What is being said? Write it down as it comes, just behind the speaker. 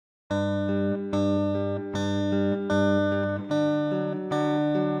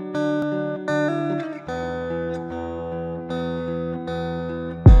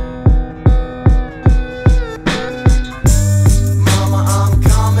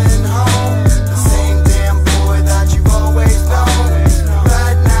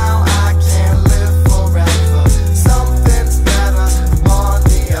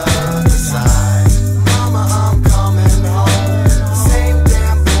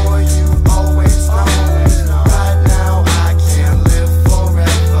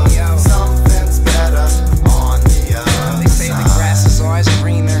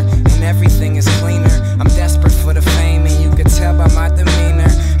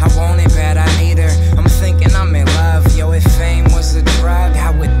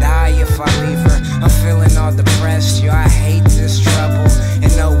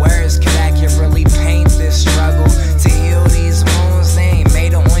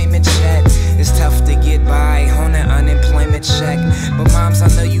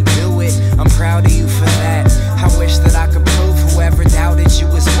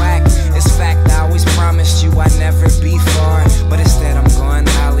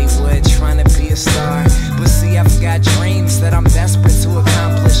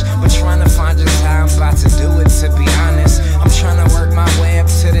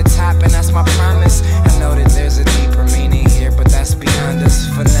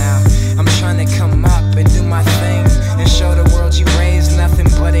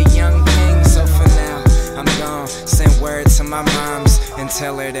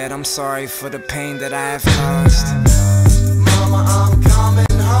sorry for the pain that I have caused. Mama, I'm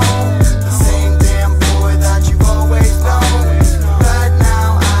coming home, the same damn boy that you've always known. Right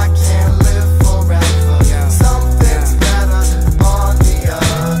now I can't live forever, something's better on the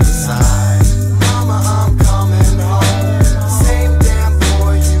other side. Mama, I'm coming home, the same damn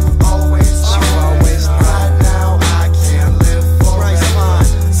boy you always known. Right now I can't live forever,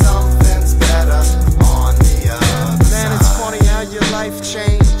 something's better on the other side. Man, it's funny how your life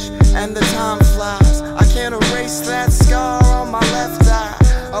changed and the time flies. I can't erase that scar on my left eye.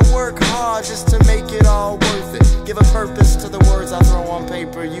 I work hard just to make it all worth it. Give a purpose to the words I throw on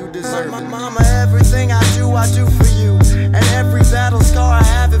paper. You deserve it. Mama, everything I do for you. And every battle scar I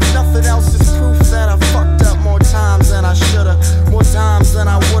have, if nothing else, is proof that I fucked up more times than I shoulda, more times than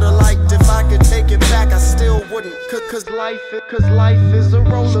I woulda liked. If I could take it back, I still wouldn't. Cause life is a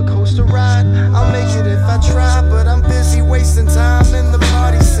roller coaster ride. I'll make it if I try, but I'm busy wasting time in the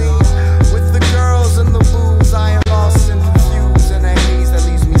party scene with the girls and the booze.